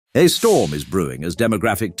A storm is brewing as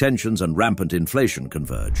demographic tensions and rampant inflation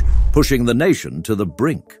converge, pushing the nation to the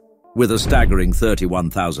brink. With a staggering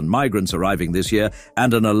 31,000 migrants arriving this year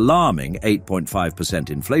and an alarming 8.5%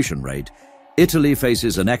 inflation rate, Italy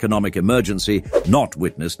faces an economic emergency not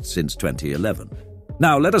witnessed since 2011.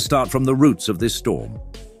 Now, let us start from the roots of this storm.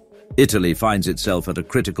 Italy finds itself at a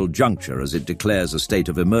critical juncture as it declares a state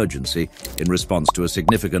of emergency in response to a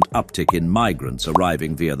significant uptick in migrants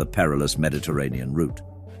arriving via the perilous Mediterranean route.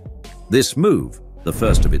 This move, the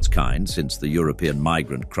first of its kind since the European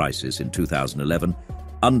migrant crisis in 2011,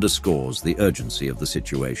 underscores the urgency of the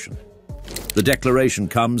situation. The declaration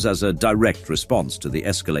comes as a direct response to the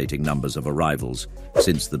escalating numbers of arrivals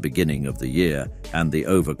since the beginning of the year and the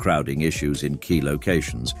overcrowding issues in key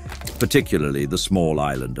locations, particularly the small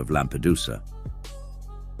island of Lampedusa.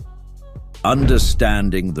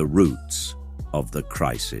 Understanding the roots of the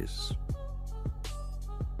crisis.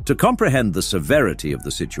 To comprehend the severity of the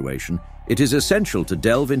situation, it is essential to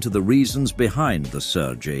delve into the reasons behind the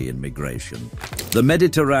surge in migration. The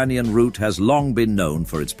Mediterranean route has long been known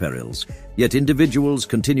for its perils, yet individuals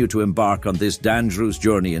continue to embark on this dangerous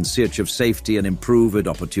journey in search of safety and improved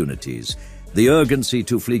opportunities. The urgency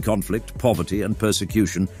to flee conflict, poverty, and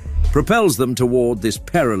persecution propels them toward this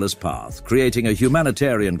perilous path, creating a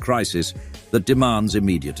humanitarian crisis that demands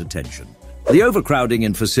immediate attention. The overcrowding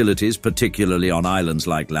in facilities, particularly on islands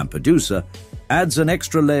like Lampedusa, adds an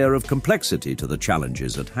extra layer of complexity to the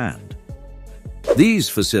challenges at hand. These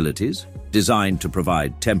facilities, designed to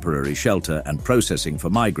provide temporary shelter and processing for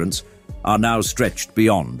migrants, are now stretched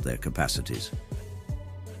beyond their capacities.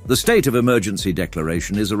 The state of emergency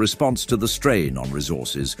declaration is a response to the strain on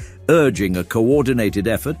resources, urging a coordinated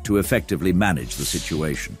effort to effectively manage the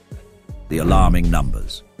situation. The alarming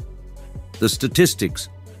numbers. The statistics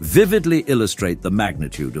vividly illustrate the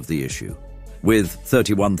magnitude of the issue. With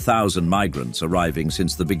 31,000 migrants arriving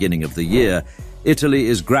since the beginning of the year, Italy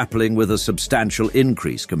is grappling with a substantial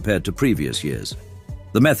increase compared to previous years.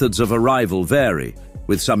 The methods of arrival vary,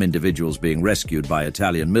 with some individuals being rescued by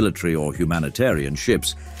Italian military or humanitarian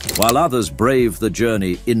ships, while others brave the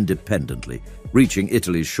journey independently, reaching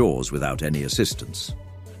Italy's shores without any assistance.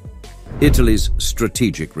 Italy's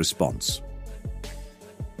strategic response.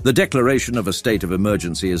 The declaration of a state of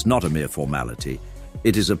emergency is not a mere formality.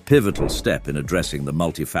 It is a pivotal step in addressing the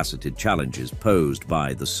multifaceted challenges posed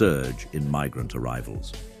by the surge in migrant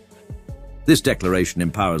arrivals. This declaration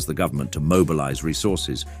empowers the government to mobilize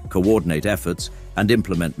resources, coordinate efforts, and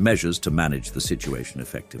implement measures to manage the situation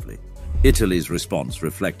effectively. Italy's response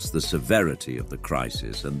reflects the severity of the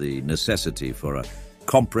crisis and the necessity for a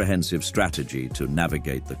comprehensive strategy to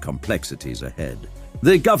navigate the complexities ahead.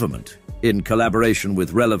 The government, in collaboration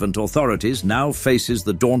with relevant authorities, now faces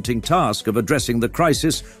the daunting task of addressing the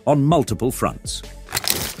crisis on multiple fronts.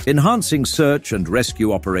 Enhancing search and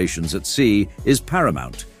rescue operations at sea is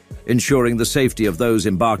paramount, ensuring the safety of those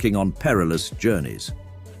embarking on perilous journeys.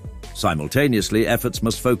 Simultaneously, efforts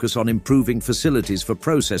must focus on improving facilities for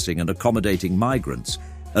processing and accommodating migrants,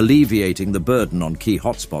 alleviating the burden on key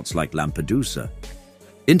hotspots like Lampedusa.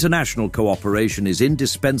 International cooperation is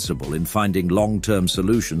indispensable in finding long-term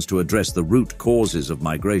solutions to address the root causes of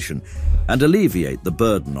migration and alleviate the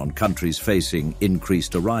burden on countries facing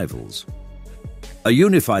increased arrivals. A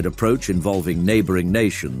unified approach involving neighboring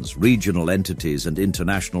nations, regional entities, and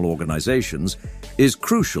international organizations is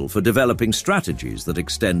crucial for developing strategies that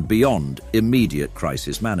extend beyond immediate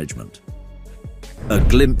crisis management. A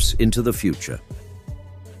glimpse into the future.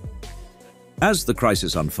 As the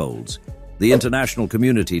crisis unfolds, the international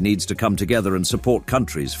community needs to come together and support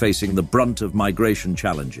countries facing the brunt of migration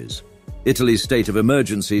challenges. Italy's state of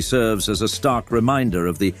emergency serves as a stark reminder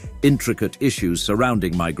of the intricate issues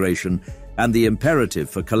surrounding migration and the imperative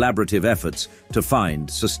for collaborative efforts to find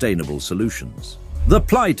sustainable solutions. The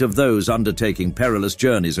plight of those undertaking perilous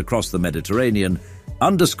journeys across the Mediterranean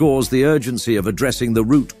underscores the urgency of addressing the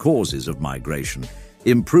root causes of migration,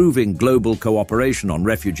 improving global cooperation on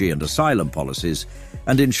refugee and asylum policies,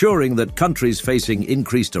 and ensuring that countries facing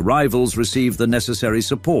increased arrivals receive the necessary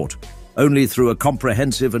support. Only through a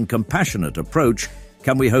comprehensive and compassionate approach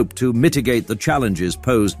can we hope to mitigate the challenges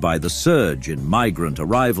posed by the surge in migrant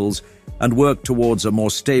arrivals and work towards a more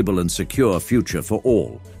stable and secure future for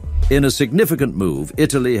all. In a significant move,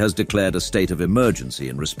 Italy has declared a state of emergency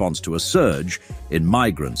in response to a surge in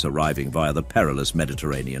migrants arriving via the perilous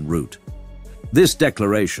Mediterranean route. This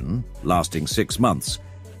declaration, lasting 6 months,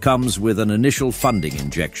 comes with an initial funding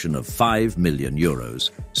injection of €5 million,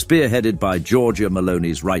 spearheaded by Giorgia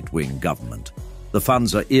Meloni's right-wing government. The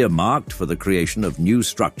funds are earmarked for the creation of new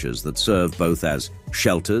structures that serve both as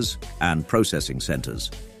shelters and processing centers.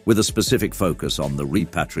 with a specific focus on the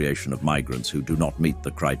repatriation of migrants who do not meet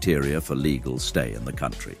the criteria for legal stay in the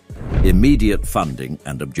country. Immediate funding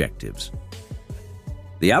and objectives.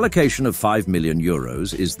 The allocation of €5 million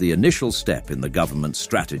is the initial step in the government's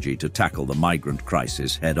strategy to tackle the migrant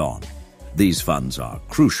crisis head-on. These funds are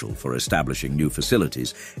crucial for establishing new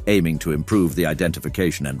facilities, aiming to improve the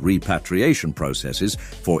identification and repatriation processes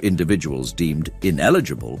for individuals deemed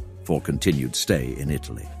ineligible for continued stay in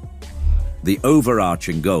Italy. The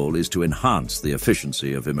overarching goal is to enhance the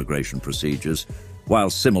efficiency of immigration procedures while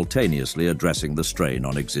simultaneously addressing the strain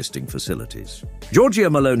on existing facilities. Giorgia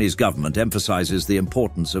Meloni's government emphasizes the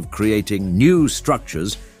importance of creating new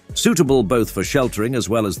structures suitable both for sheltering as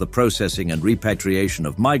well as the processing and repatriation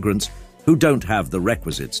of migrants who don't have the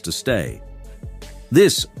requisites to stay.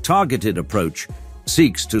 This targeted approach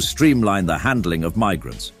seeks to streamline the handling of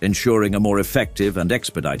migrants, ensuring a more effective and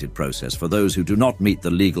expedited process for those who do not meet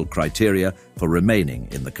the legal criteria for remaining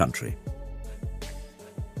in the country.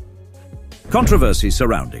 Controversy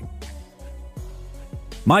surrounding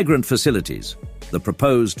migrant facilities. The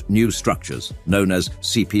proposed new structures, known as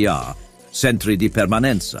CPR, Centri di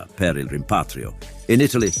Permanenza per il Rimpatrio, in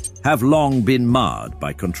Italy have long been marred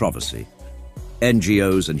by controversy.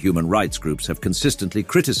 NGOs and human rights groups have consistently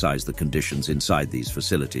criticized the conditions inside these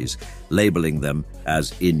facilities, labeling them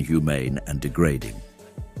as inhumane and degrading.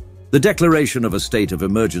 The declaration of a state of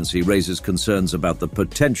emergency raises concerns about the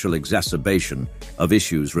potential exacerbation of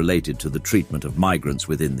issues related to the treatment of migrants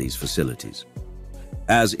within these facilities.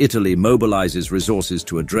 As Italy mobilizes resources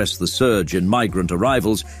to address the surge in migrant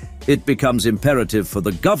arrivals, it becomes imperative for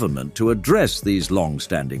the government to address these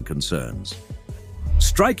long-standing concerns.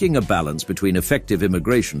 Striking a balance between effective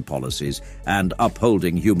immigration policies and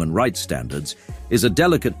upholding human rights standards is a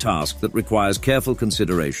delicate task that requires careful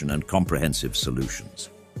consideration and comprehensive solutions.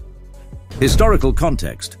 Historical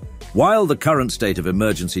context. While the current state of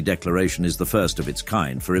emergency declaration is the first of its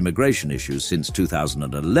kind for immigration issues since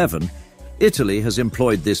 2011, Italy has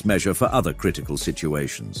employed this measure for other critical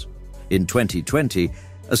situations. In 2020,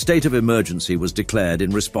 a state of emergency was declared in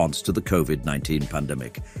response to the COVID-19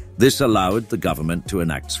 pandemic. This allowed the government to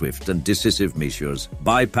enact swift and decisive measures,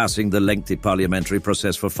 bypassing the lengthy parliamentary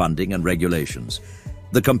process for funding and regulations.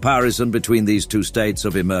 The comparison between these two states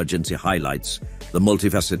of emergency highlights the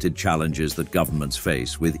multifaceted challenges that governments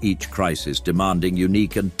face, with each crisis demanding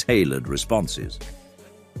unique and tailored responses.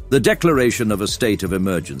 The declaration of a state of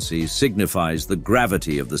emergency signifies the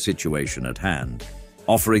gravity of the situation at hand,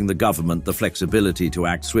 offering the government the flexibility to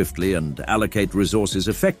act swiftly and allocate resources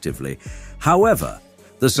effectively. However,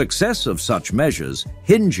 the success of such measures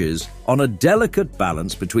hinges on a delicate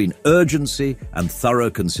balance between urgency and thorough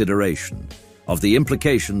consideration of the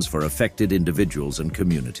implications for affected individuals and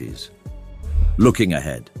communities. Looking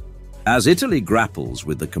ahead, as Italy grapples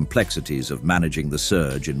with the complexities of managing the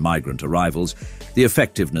surge in migrant arrivals, the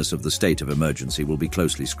effectiveness of the state of emergency will be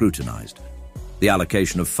closely scrutinized. The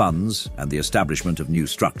allocation of funds and the establishment of new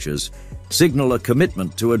structures signal a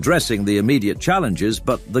commitment to addressing the immediate challenges,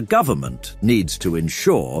 but the government needs to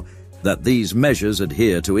ensure that these measures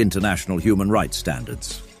adhere to international human rights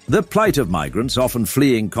standards. The plight of migrants, often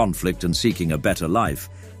fleeing conflict and seeking a better life,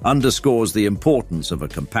 underscores the importance of a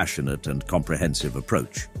compassionate and comprehensive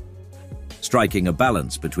approach. Striking a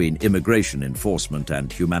balance between immigration enforcement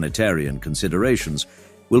and humanitarian considerations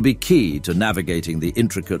will be key to navigating the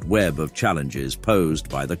intricate web of challenges posed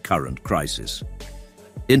by the current crisis.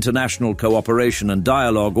 International cooperation and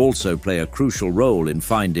dialogue also play a crucial role in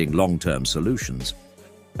finding long-term solutions.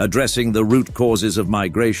 Addressing the root causes of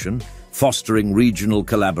migration, fostering regional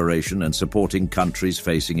collaboration, and supporting countries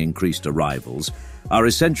facing increased arrivals are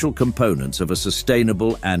essential components of a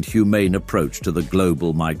sustainable and humane approach to the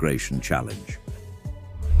global migration challenge.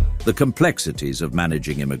 The complexities of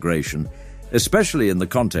managing immigration, especially in the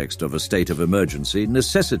context of a state of emergency,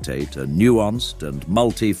 necessitate a nuanced and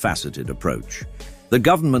multifaceted approach. The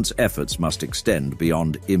government's efforts must extend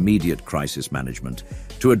beyond immediate crisis management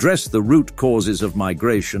to address the root causes of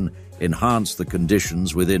migration, enhance the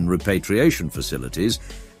conditions within repatriation facilities,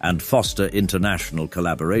 and foster international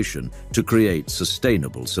collaboration to create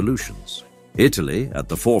sustainable solutions. Italy, at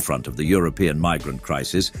the forefront of the European migrant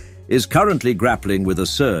crisis, is currently grappling with a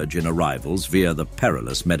surge in arrivals via the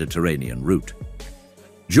perilous Mediterranean route.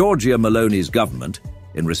 Giorgia Meloni's government,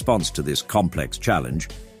 in response to this complex challenge,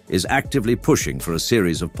 is actively pushing for a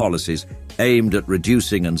series of policies aimed at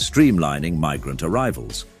reducing and streamlining migrant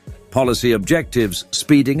arrivals. Policy objectives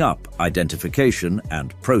speeding up identification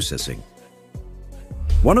and processing.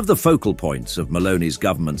 One of the focal points of Meloni's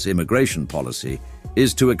government's immigration policy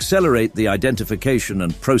is to accelerate the identification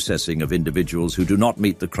and processing of individuals who do not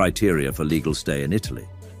meet the criteria for legal stay in Italy.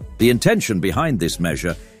 The intention behind this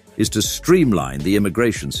measure is to streamline the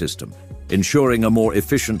immigration system, ensuring a more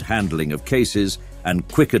efficient handling of cases and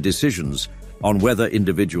quicker decisions on whether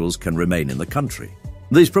individuals can remain in the country.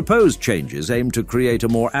 These proposed changes aim to create a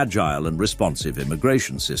more agile and responsive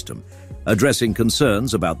immigration system, addressing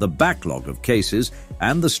concerns about the backlog of cases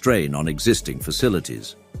and the strain on existing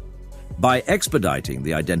facilities. By expediting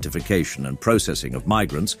the identification and processing of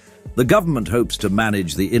migrants, the government hopes to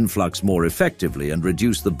manage the influx more effectively and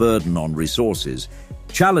reduce the burden on resources.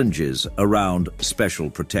 Challenges around special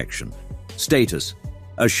protection status,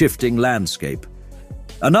 a shifting landscape.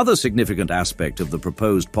 Another significant aspect of the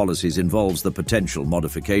proposed policies involves the potential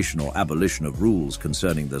modification or abolition of rules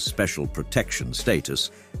concerning the special protection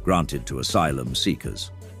status granted to asylum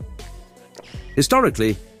seekers.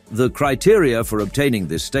 Historically, the criteria for obtaining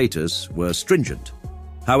this status were stringent.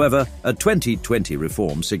 However, a 2020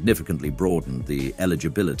 reform significantly broadened the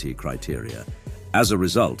eligibility criteria. As a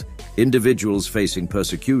result, individuals facing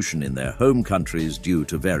persecution in their home countries due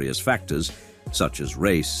to various factors, such as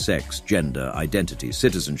race, sex, gender, identity,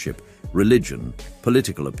 citizenship, religion,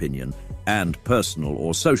 political opinion, and personal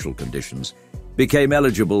or social conditions, became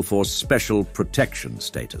eligible for special protection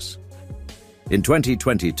status. In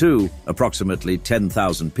 2022, approximately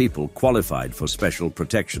 10,000 people qualified for special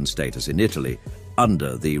protection status in Italy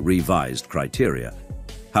under the revised criteria.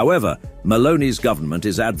 However, Meloni's government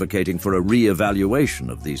is advocating for a re-evaluation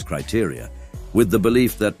of these criteria, with the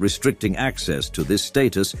belief that restricting access to this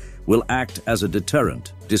status will act as a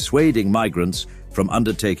deterrent, dissuading migrants from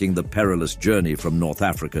undertaking the perilous journey from North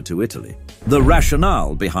Africa to Italy. The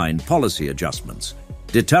rationale behind policy adjustments,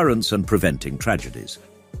 deterrence and preventing tragedies.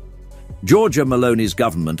 Giorgia Meloni's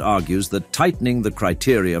government argues that tightening the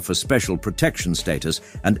criteria for special protection status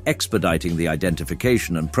and expediting the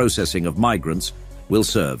identification and processing of migrants will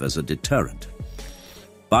serve as a deterrent.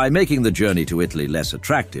 By making the journey to Italy less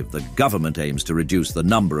attractive, the government aims to reduce the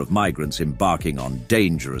number of migrants embarking on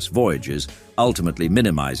dangerous voyages, ultimately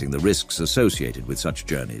minimizing the risks associated with such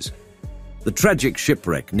journeys. The tragic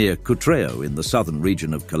shipwreck near Cuttreo in the southern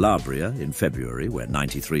region of Calabria in February, where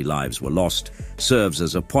 93 lives were lost, serves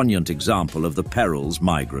as a poignant example of the perils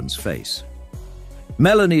migrants face.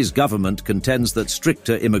 Meloni's government contends that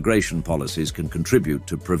stricter immigration policies can contribute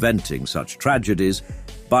to preventing such tragedies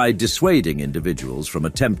by dissuading individuals from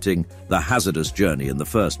attempting the hazardous journey in the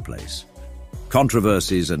first place.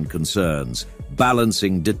 Controversies and concerns,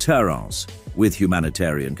 balancing deterrence with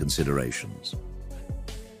humanitarian considerations.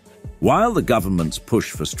 While the government's push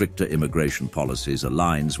for stricter immigration policies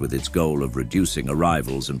aligns with its goal of reducing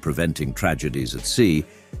arrivals and preventing tragedies at sea,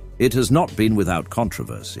 it has not been without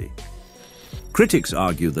controversy. Critics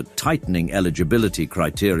argue that tightening eligibility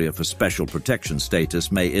criteria for special protection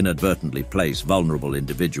status may inadvertently place vulnerable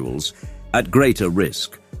individuals at greater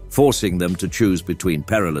risk, forcing them to choose between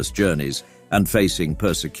perilous journeys and facing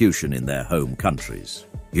persecution in their home countries.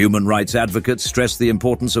 Human rights advocates stress the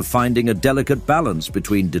importance of finding a delicate balance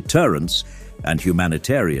between deterrence and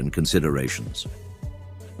humanitarian considerations.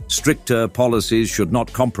 Stricter policies should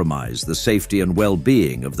not compromise the safety and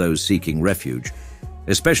well-being of those seeking refuge,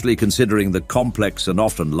 especially considering the complex and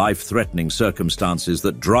often life-threatening circumstances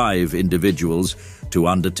that drive individuals to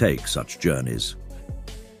undertake such journeys.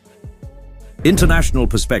 International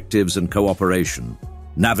perspectives and cooperation,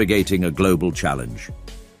 navigating a global challenge.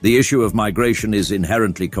 The issue of migration is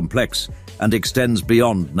inherently complex and extends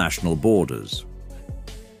beyond national borders.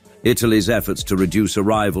 Italy's efforts to reduce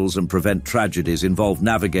arrivals and prevent tragedies involve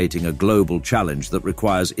navigating a global challenge that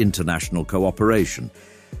requires international cooperation,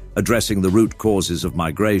 addressing the root causes of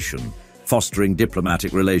migration, fostering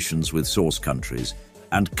diplomatic relations with source countries,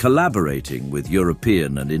 and collaborating with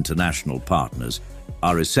European and international partners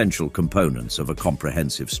are essential components of a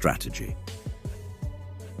comprehensive strategy.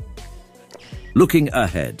 Looking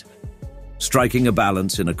ahead, striking a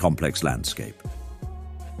balance in a complex landscape.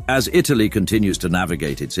 As Italy continues to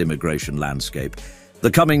navigate its immigration landscape, the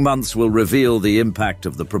coming months will reveal the impact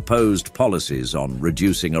of the proposed policies on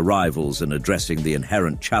reducing arrivals and addressing the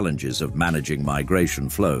inherent challenges of managing migration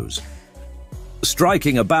flows.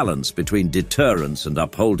 Striking a balance between deterrence and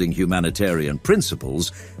upholding humanitarian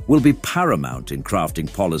principles will be paramount in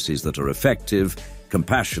crafting policies that are effective,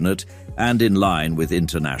 compassionate, and in line with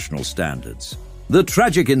international standards. The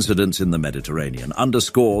tragic incidents in the Mediterranean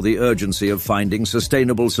underscore the urgency of finding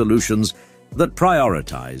sustainable solutions that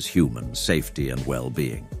prioritize human safety and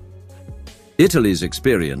well-being. Italy's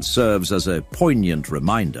experience serves as a poignant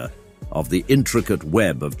reminder of the intricate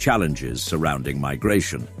web of challenges surrounding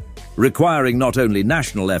migration, requiring not only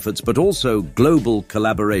national efforts but also global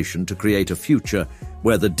collaboration to create a future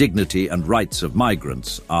where the dignity and rights of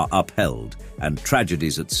migrants are upheld and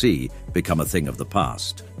tragedies at sea become a thing of the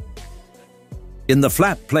past. In the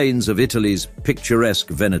flat plains of Italy's picturesque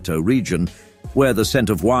Veneto region, where the scent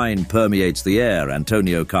of wine permeates the air,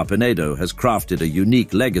 Antonio Carpenedo has crafted a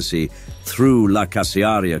unique legacy through La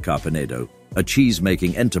Casearia Carpenedo, a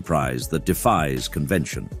cheese-making enterprise that defies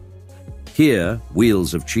convention. Here,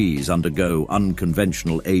 wheels of cheese undergo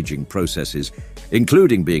unconventional aging processes,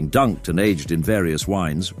 including being dunked and aged in various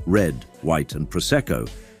wines, red, white, and Prosecco,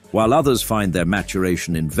 while others find their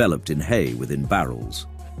maturation enveloped in hay within barrels.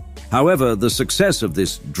 However, the success of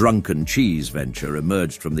this drunken cheese venture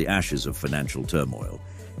emerged from the ashes of financial turmoil.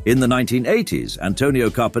 In the 1980s, Antonio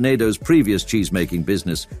Carpenedo's previous cheese-making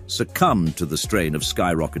business succumbed to the strain of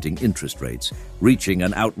skyrocketing interest rates, reaching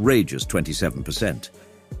an outrageous 27%.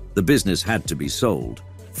 The business had to be sold,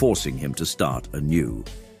 forcing him to start anew.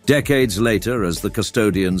 Decades later, as the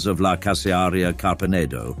custodians of La Casearia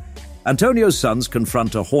Carpenedo, Antonio's sons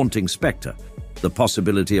confront a haunting spectre: the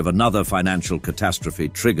possibility of another financial catastrophe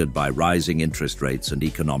triggered by rising interest rates and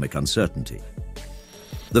economic uncertainty.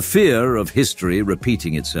 The fear of history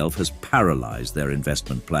repeating itself has paralyzed their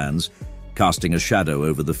investment plans, casting a shadow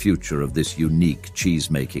over the future of this unique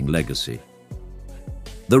cheese-making legacy.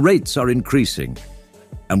 The rates are increasing,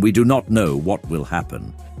 and we do not know what will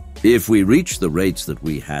happen. If we reach the rates that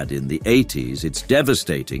we had in the 80s, it's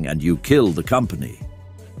devastating and you kill the company.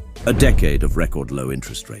 A decade of record low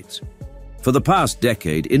interest rates. For the past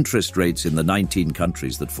decade, interest rates in the 19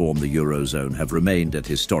 countries that form the Eurozone have remained at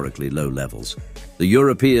historically low levels. The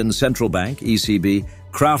European Central Bank, ECB,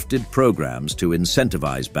 crafted programs to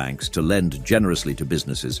incentivize banks to lend generously to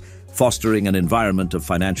businesses, fostering an environment of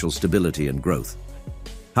financial stability and growth.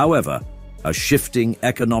 However, a shifting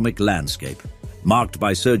economic landscape, marked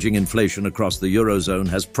by surging inflation across the Eurozone,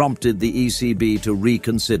 has prompted the ECB to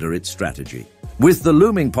reconsider its strategy. With the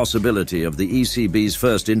looming possibility of the ECB's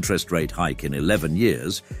first interest rate hike in 11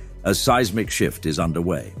 years, a seismic shift is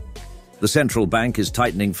underway. The central bank is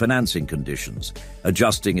tightening financing conditions,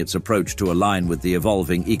 adjusting its approach to align with the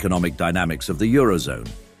evolving economic dynamics of the Eurozone.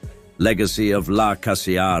 Legacy of La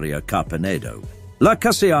Casearia Carpenedo. La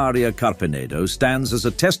Casearia Carpenedo stands as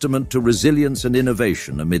a testament to resilience and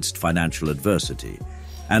innovation amidst financial adversity.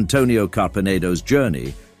 Antonio Carpenedo's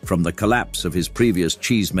journey, from the collapse of his previous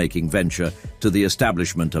cheese-making venture to the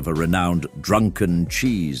establishment of a renowned drunken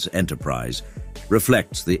cheese enterprise,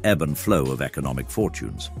 reflects the ebb and flow of economic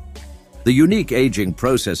fortunes. The unique aging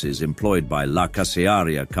processes employed by La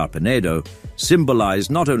Casearia Carpenedo symbolize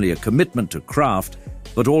not only a commitment to craft,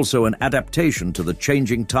 but also an adaptation to the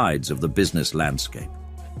changing tides of the business landscape.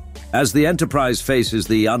 As the enterprise faces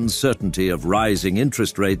the uncertainty of rising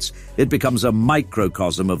interest rates, it becomes a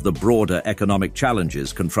microcosm of the broader economic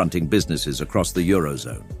challenges confronting businesses across the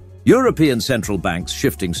Eurozone. European central banks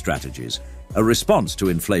shifting strategies, a response to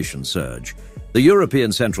inflation surge. The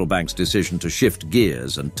European Central Bank's decision to shift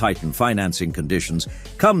gears and tighten financing conditions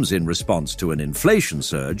comes in response to an inflation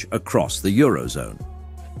surge across the Eurozone.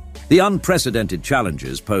 The unprecedented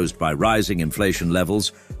challenges posed by rising inflation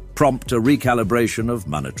levels prompt a recalibration of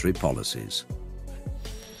monetary policies.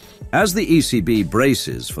 As the ECB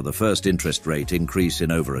braces for the first interest rate increase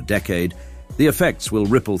in over a decade, the effects will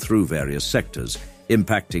ripple through various sectors,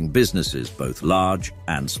 impacting businesses both large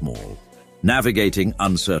and small. Navigating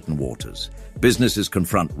uncertain waters. Businesses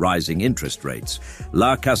confront rising interest rates.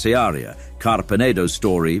 La Casearia Carpenedo's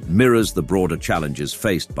story mirrors the broader challenges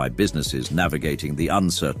faced by businesses navigating the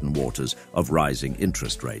uncertain waters of rising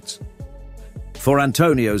interest rates. For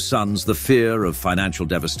Antonio's sons, the fear of financial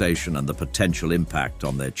devastation and the potential impact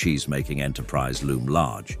on their cheese-making enterprise loom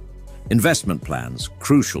large. Investment plans,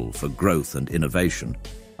 crucial for growth and innovation,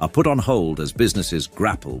 are put on hold as businesses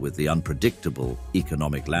grapple with the unpredictable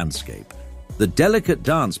economic landscape. The delicate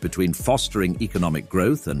dance between fostering economic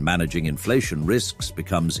growth and managing inflation risks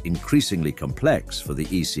becomes increasingly complex for the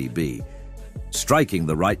ECB. Striking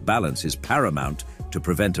the right balance is paramount to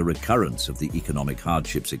prevent a recurrence of the economic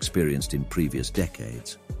hardships experienced in previous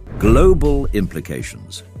decades. Global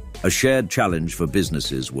implications, a shared challenge for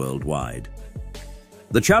businesses worldwide.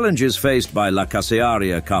 The challenges faced by La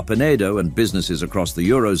Casearia Carpenedo and businesses across the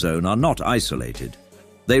Eurozone are not isolated.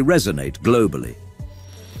 They resonate globally.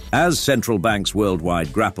 As central banks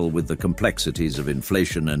worldwide grapple with the complexities of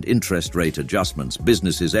inflation and interest rate adjustments,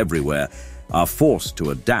 businesses everywhere are forced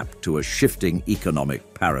to adapt to a shifting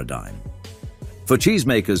economic paradigm. For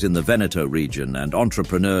cheesemakers in the Veneto region and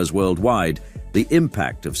entrepreneurs worldwide, the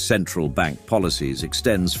impact of central bank policies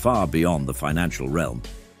extends far beyond the financial realm.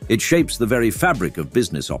 It shapes the very fabric of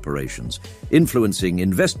business operations, influencing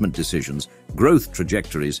investment decisions, growth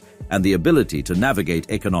trajectories, and the ability to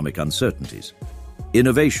navigate economic uncertainties.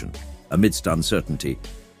 Innovation, amidst uncertainty,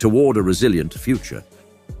 toward a resilient future.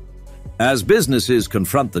 As businesses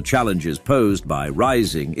confront the challenges posed by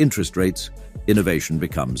rising interest rates, innovation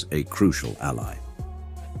becomes a crucial ally.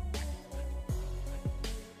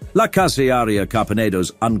 La Casearia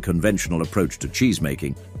Carpenedo's unconventional approach to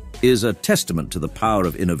cheesemaking is a testament to the power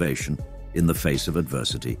of innovation in the face of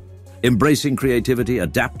adversity. Embracing creativity,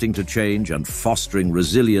 adapting to change, and fostering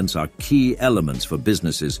resilience are key elements for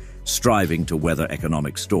businesses striving to weather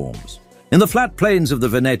economic storms. In the flat plains of the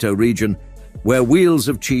Veneto region, where wheels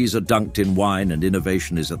of cheese are dunked in wine and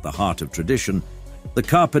innovation is at the heart of tradition, the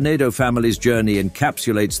Carpenedo family's journey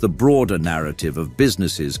encapsulates the broader narrative of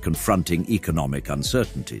businesses confronting economic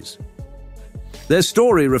uncertainties. Their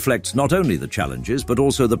story reflects not only the challenges, but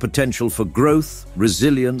also the potential for growth,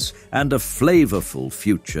 resilience, and a flavorful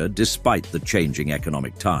future despite the changing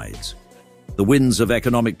economic tides. The winds of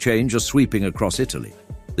economic change are sweeping across Italy,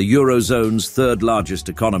 the Eurozone's third-largest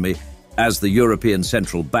economy, as the European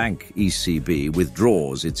Central Bank, ECB,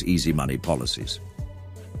 withdraws its easy money policies.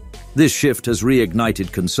 This shift has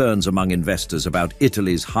reignited concerns among investors about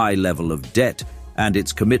Italy's high level of debt and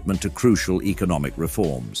its commitment to crucial economic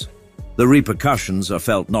reforms. The repercussions are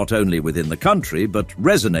felt not only within the country, but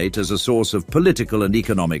resonate as a source of political and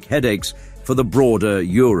economic headaches for the broader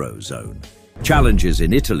Eurozone. Challenges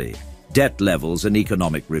in Italy, debt levels and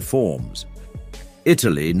economic reforms.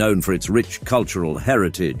 Italy, known for its rich cultural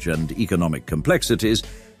heritage and economic complexities,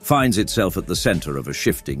 finds itself at the center of a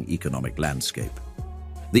shifting economic landscape.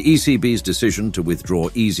 The ECB's decision to withdraw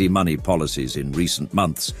easy money policies in recent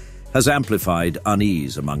months has amplified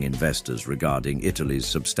unease among investors regarding Italy's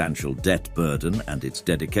substantial debt burden and its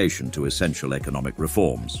dedication to essential economic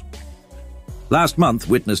reforms. Last month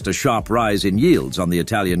witnessed a sharp rise in yields on the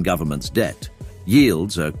Italian government's debt.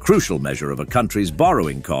 Yields, a crucial measure of a country's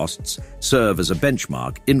borrowing costs, serve as a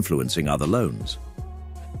benchmark influencing other loans.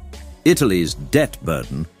 Italy's debt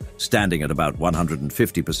burden, standing at about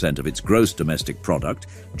 150% of its gross domestic product,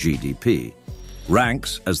 GDP,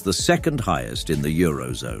 ranks as the second highest in the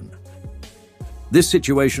Eurozone. This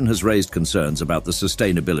situation has raised concerns about the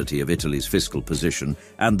sustainability of Italy's fiscal position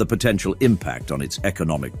and the potential impact on its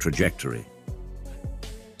economic trajectory.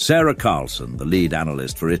 Sarah Carlson, the lead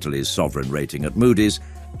analyst for Italy's sovereign rating at Moody's,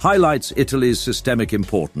 highlights Italy's systemic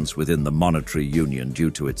importance within the monetary union due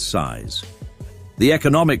to its size. The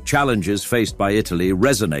economic challenges faced by Italy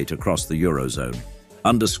resonate across the Eurozone,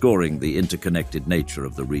 underscoring the interconnected nature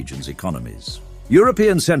of the region's economies.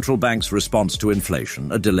 European Central Bank's response to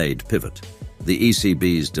inflation, a delayed pivot. The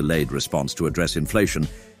ECB's delayed response to address inflation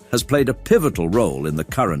has played a pivotal role in the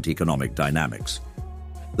current economic dynamics.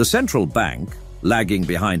 The central bank, lagging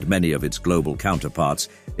behind many of its global counterparts,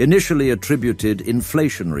 initially attributed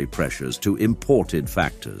inflationary pressures to imported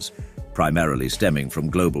factors, primarily stemming from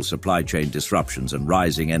global supply chain disruptions and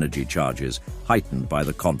rising energy charges heightened by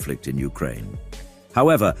the conflict in Ukraine.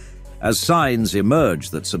 However, as signs emerge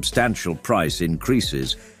that substantial price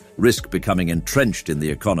increases risk becoming entrenched in the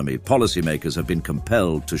economy, policymakers have been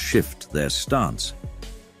compelled to shift their stance.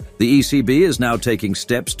 The ECB is now taking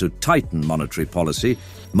steps to tighten monetary policy,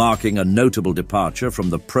 marking a notable departure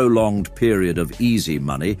from the prolonged period of easy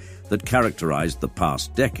money that characterized the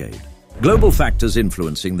past decade. Global factors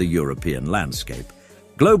influencing the European landscape.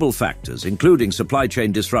 Global factors, including supply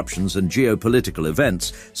chain disruptions and geopolitical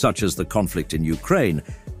events such as the conflict in Ukraine,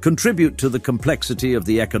 contribute to the complexity of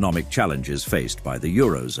the economic challenges faced by the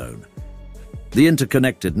Eurozone. The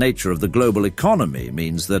interconnected nature of the global economy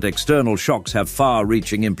means that external shocks have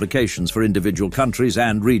far-reaching implications for individual countries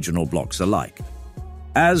and regional blocs alike.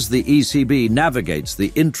 As the ECB navigates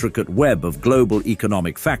the intricate web of global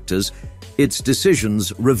economic factors, its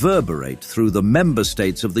decisions reverberate through the member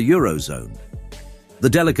states of the Eurozone. The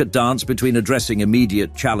delicate dance between addressing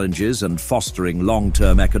immediate challenges and fostering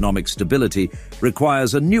long-term economic stability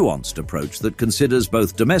requires a nuanced approach that considers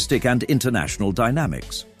both domestic and international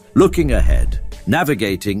dynamics. Looking ahead,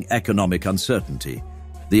 navigating economic uncertainty.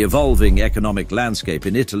 The evolving economic landscape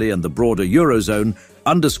in Italy and the broader Eurozone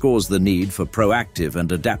underscores the need for proactive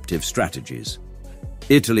and adaptive strategies.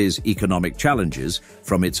 Italy's economic challenges,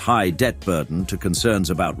 from its high debt burden to concerns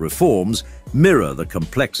about reforms, mirror the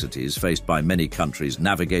complexities faced by many countries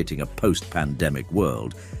navigating a post-pandemic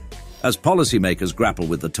world. As policymakers grapple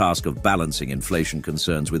with the task of balancing inflation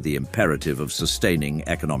concerns with the imperative of sustaining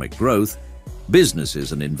economic growth,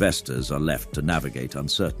 businesses and investors are left to navigate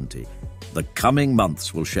uncertainty. The coming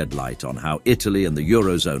months will shed light on how Italy and the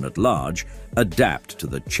Eurozone at large adapt to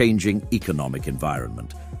the changing economic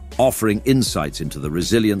environment, offering insights into the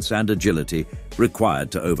resilience and agility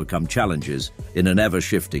required to overcome challenges in an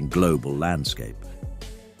ever-shifting global landscape.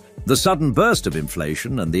 The sudden burst of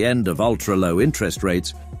inflation and the end of ultra-low interest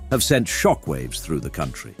rates have sent shockwaves through the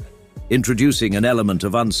country. introducing an element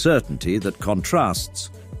of uncertainty that contrasts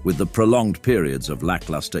with the prolonged periods of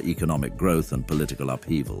lackluster economic growth and political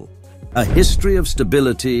upheaval. A history of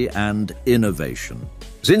stability and innovation.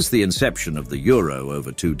 Since the inception of the euro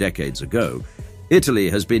over 2 decades ago, Italy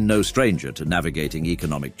has been no stranger to navigating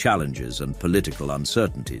economic challenges and political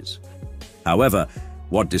uncertainties. However,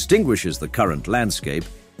 what distinguishes the current landscape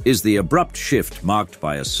is the abrupt shift marked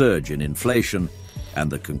by a surge in inflation and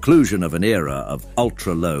the conclusion of an era of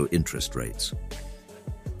ultra-low interest rates.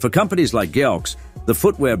 For companies like Geox, the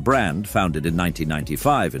footwear brand founded in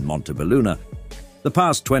 1995 in Montebelluna, the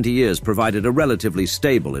past 20 years provided a relatively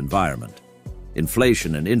stable environment.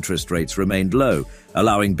 Inflation and interest rates remained low,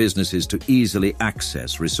 allowing businesses to easily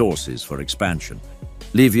access resources for expansion.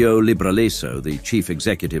 Livio Libralesso, the chief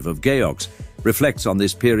executive of Geox, reflects on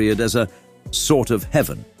this period as a sort of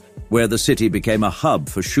heaven, where the city became a hub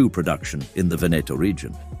for shoe production in the Veneto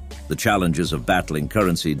region. The challenges of battling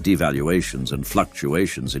currency devaluations and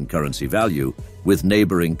fluctuations in currency value with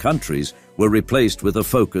neighboring countries were replaced with a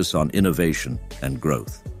focus on innovation and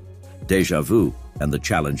growth. Déjà vu and the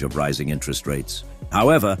challenge of rising interest rates.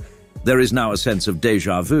 However, there is now a sense of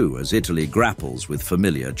déjà vu as Italy grapples with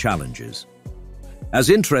familiar challenges. As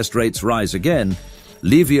interest rates rise again,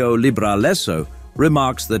 Livio Libralesso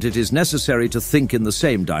remarks that it is necessary to think in the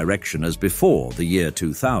same direction as before the year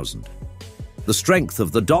 2000. The strength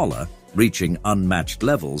of the dollar, reaching unmatched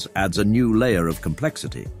levels, adds a new layer of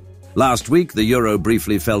complexity. Last week, the euro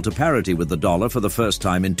briefly fell to parity with the dollar for the first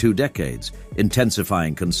time in 2 decades,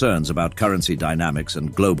 intensifying concerns about currency dynamics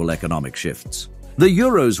and global economic shifts. The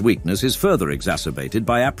euro's weakness is further exacerbated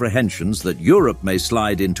by apprehensions that Europe may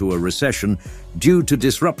slide into a recession due to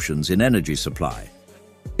disruptions in energy supply.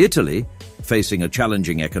 Italy, facing a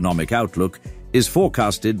challenging economic outlook, is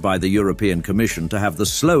forecasted by the European Commission to have the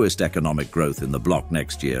slowest economic growth in the bloc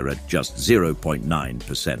next year at just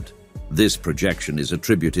 0.9%. This projection is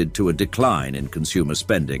attributed to a decline in consumer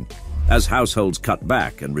spending, as households cut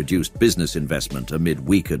back and reduced business investment amid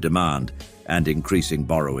weaker demand and increasing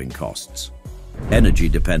borrowing costs. Energy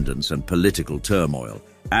dependence and political turmoil.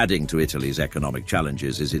 Adding to Italy's economic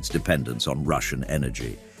challenges is its dependence on Russian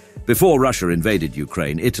energy. Before Russia invaded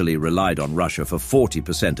Ukraine, Italy relied on Russia for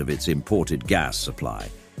 40% of its imported gas supply.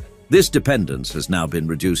 This dependence has now been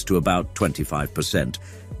reduced to about 25%,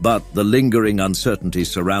 but the lingering uncertainty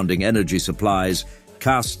surrounding energy supplies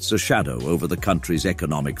casts a shadow over the country's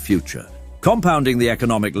economic future. Compounding the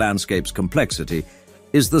economic landscape's complexity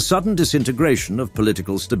is the sudden disintegration of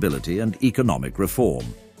political stability and economic reform.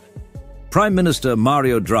 Prime Minister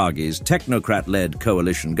Mario Draghi's technocrat-led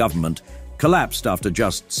coalition government collapsed after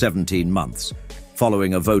just 17 months,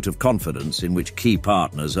 following a vote of confidence in which key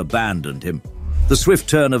partners abandoned him. The swift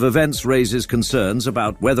turn of events raises concerns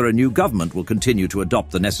about whether a new government will continue to adopt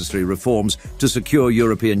the necessary reforms to secure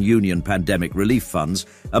European Union pandemic relief funds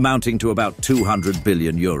amounting to about 200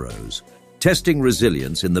 billion euros. Testing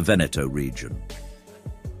resilience in the Veneto region.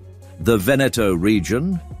 The Veneto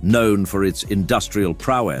region, known for its industrial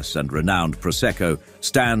prowess and renowned Prosecco,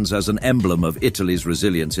 stands as an emblem of Italy's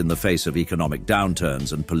resilience in the face of economic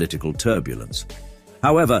downturns and political turbulence.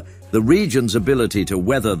 However, the region's ability to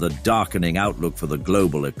weather the darkening outlook for the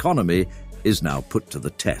global economy is now put to the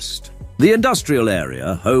test. The industrial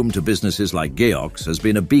area, home to businesses like Geox, has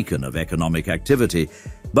been a beacon of economic activity,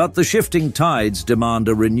 but the shifting tides demand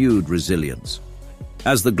a renewed resilience.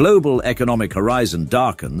 As the global economic horizon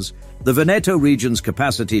darkens, the Veneto region's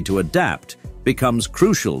capacity to adapt becomes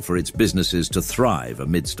crucial for its businesses to thrive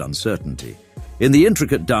amidst uncertainty. In the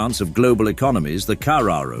intricate dance of global economies, the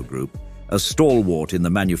Carraro Group, a stalwart in the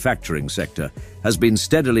manufacturing sector, has been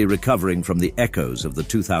steadily recovering from the echoes of the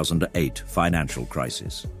 2008 financial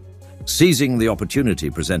crisis. Seizing the opportunity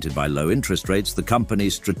presented by low interest rates, the company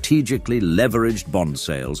strategically leveraged bond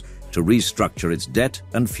sales to restructure its debt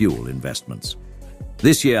and fuel investments.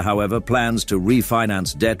 This year, however, plans to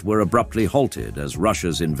refinance debt were abruptly halted as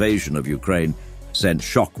Russia's invasion of Ukraine sent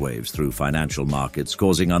shockwaves through financial markets,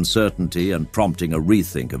 causing uncertainty and prompting a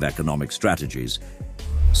rethink of economic strategies.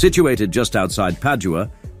 Situated just outside Padua,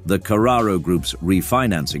 the Carraro Group's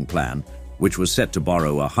refinancing plan, which was set to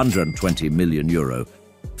borrow €120 million,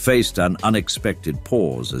 faced an unexpected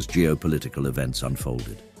pause as geopolitical events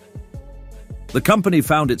unfolded. The company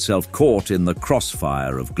found itself caught in the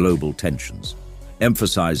crossfire of global tensions,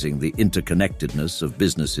 emphasizing the interconnectedness of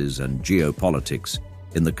businesses and geopolitics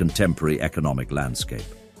in the contemporary economic landscape.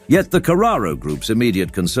 Yet the Carraro Group's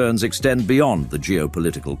immediate concerns extend beyond the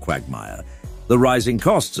geopolitical quagmire. The rising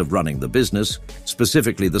costs of running the business,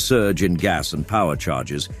 specifically the surge in gas and power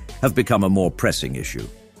charges, have become a more pressing issue.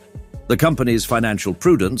 The company's financial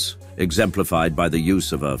prudence, exemplified by the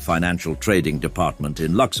use of a financial trading department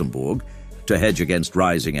in Luxembourg to hedge against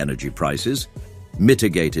rising energy prices,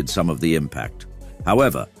 mitigated some of the impact.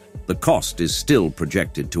 However, the cost is still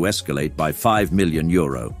projected to escalate by €5 million,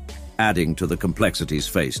 adding to the complexities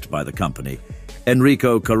faced by the company.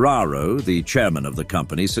 Enrico Carraro, the chairman of the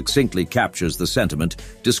company, succinctly captures the sentiment,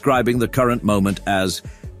 describing the current moment as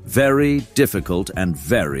very difficult and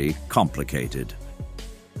very complicated.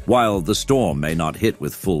 While the storm may not hit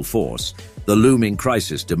with full force, the looming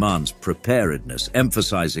crisis demands preparedness,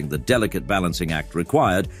 emphasizing the delicate balancing act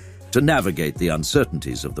required to navigate the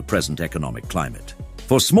uncertainties of the present economic climate.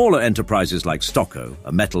 For smaller enterprises like Stocco,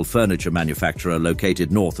 a metal furniture manufacturer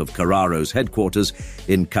located north of Carraro's headquarters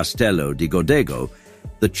in Castello di Godego,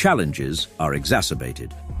 the challenges are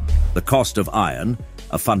exacerbated. The cost of iron,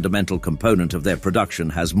 a fundamental component of their production,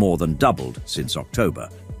 has more than doubled since October.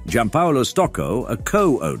 Gianpaolo Stocco, a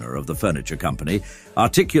co-owner of the furniture company,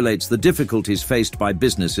 articulates the difficulties faced by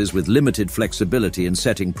businesses with limited flexibility in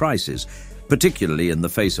setting prices, particularly in the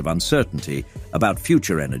face of uncertainty about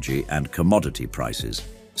future energy and commodity prices.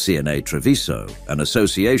 CNA Treviso, an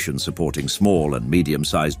association supporting small and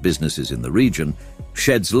medium-sized businesses in the region,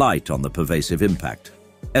 sheds light on the pervasive impact,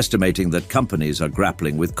 estimating that companies are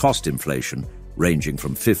grappling with cost inflation ranging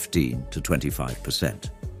from 15 to 25%.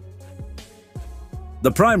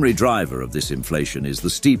 The primary driver of this inflation is the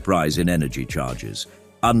steep rise in energy charges,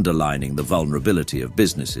 underlining the vulnerability of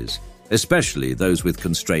businesses, especially those with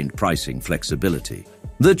constrained pricing flexibility.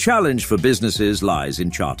 The challenge for businesses lies in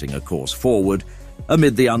charting a course forward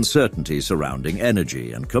amid the uncertainty surrounding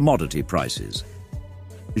energy and commodity prices.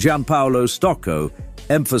 Gianpaolo Stocco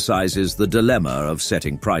emphasizes the dilemma of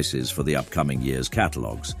setting prices for the upcoming year's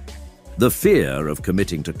catalogues. The fear of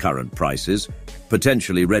committing to current prices,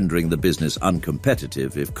 potentially rendering the business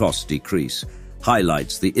uncompetitive if costs decrease,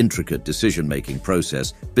 highlights the intricate decision-making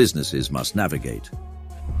process businesses must navigate.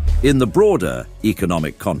 In the broader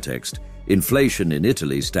economic context, inflation in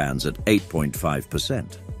Italy stands at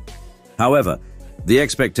 8.5%. However, the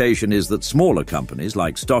expectation is that smaller companies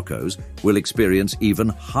like Stocco's will experience even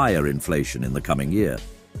higher inflation in the coming year.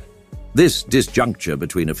 This disjuncture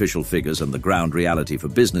between official figures and the ground reality for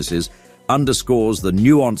businesses underscores the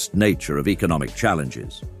nuanced nature of economic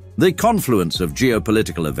challenges. The confluence of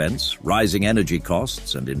geopolitical events, rising energy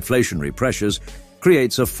costs, and inflationary pressures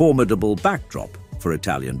creates a formidable backdrop for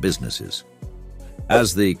Italian businesses.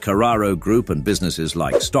 As the Carraro Group and businesses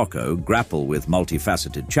like Stocco grapple with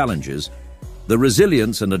multifaceted challenges, the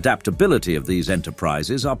resilience and adaptability of these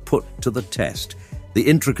enterprises are put to the test. The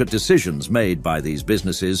intricate decisions made by these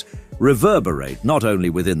businesses reverberate not only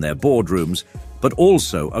within their boardrooms, but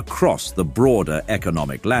also across the broader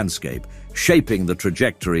economic landscape, shaping the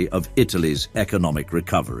trajectory of Italy's economic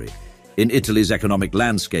recovery. In Italy's economic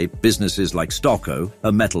landscape, businesses like Stocco,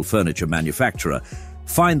 a metal furniture manufacturer,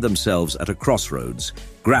 find themselves at a crossroads,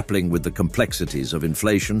 grappling with the complexities of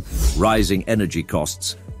inflation, rising energy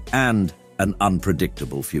costs, and an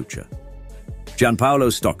unpredictable future.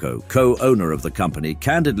 Gianpaolo Stocco, co-owner of the company,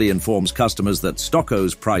 candidly informs customers that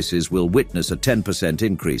Stocco's prices will witness a 10%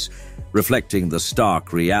 increase, reflecting the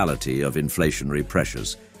stark reality of inflationary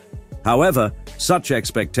pressures. However, such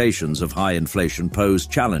expectations of high inflation pose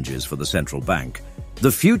challenges for the central bank.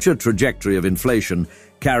 The future trajectory of inflation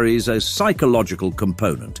carries a psychological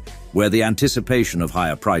component, where the anticipation of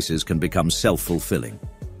higher prices can become self-fulfilling.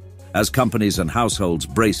 As companies and households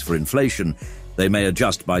brace for inflation, they may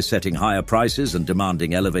adjust by setting higher prices and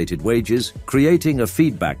demanding elevated wages, creating a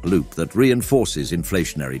feedback loop that reinforces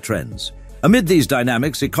inflationary trends. Amid these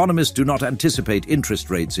dynamics, economists do not anticipate interest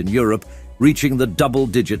rates in Europe reaching the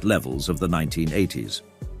double-digit levels of the 1980s.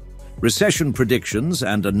 Recession predictions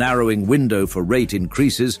and a narrowing window for rate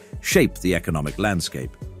increases shape the economic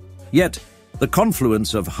landscape. Yet, the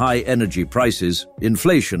confluence of high energy prices,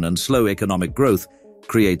 inflation, and slow economic growth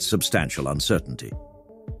creates substantial uncertainty.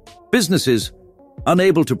 Businesses,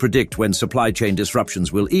 unable to predict when supply chain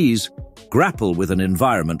disruptions will ease, grapple with an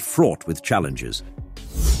environment fraught with challenges.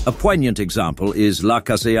 A poignant example is La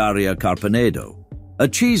Casearia Carpenedo, a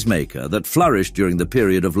cheesemaker that flourished during the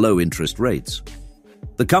period of low interest rates.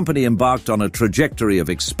 The company embarked on a trajectory of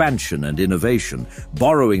expansion and innovation,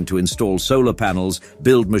 borrowing to install solar panels,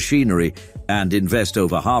 build machinery, and invest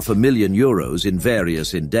over €500,000 in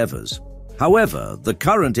various endeavors. However, the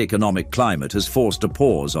current economic climate has forced a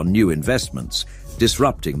pause on new investments,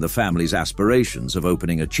 disrupting the family's aspirations of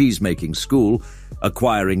opening a cheesemaking school,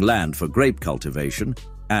 acquiring land for grape cultivation,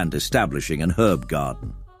 and establishing an herb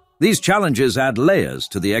garden. These challenges add layers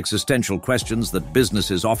to the existential questions that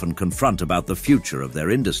businesses often confront about the future of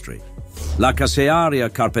their industry. La Casearia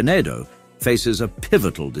Carpenedo faces a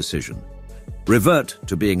pivotal decision: revert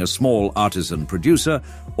to being a small artisan producer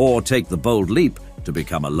or take the bold leap to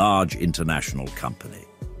become a large international company.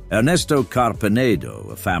 Ernesto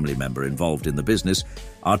Carpenedo, a family member involved in the business,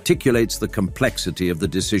 articulates the complexity of the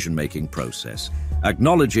decision-making process,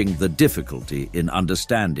 acknowledging the difficulty in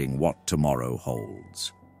understanding what tomorrow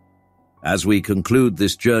holds. As we conclude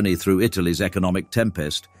this journey through Italy's economic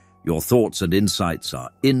tempest, your thoughts and insights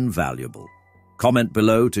are invaluable. Comment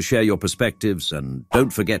below to share your perspectives, and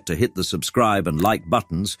don't forget to hit the subscribe and like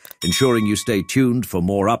buttons, ensuring you stay tuned for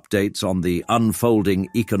more updates on the unfolding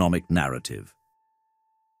economic narrative.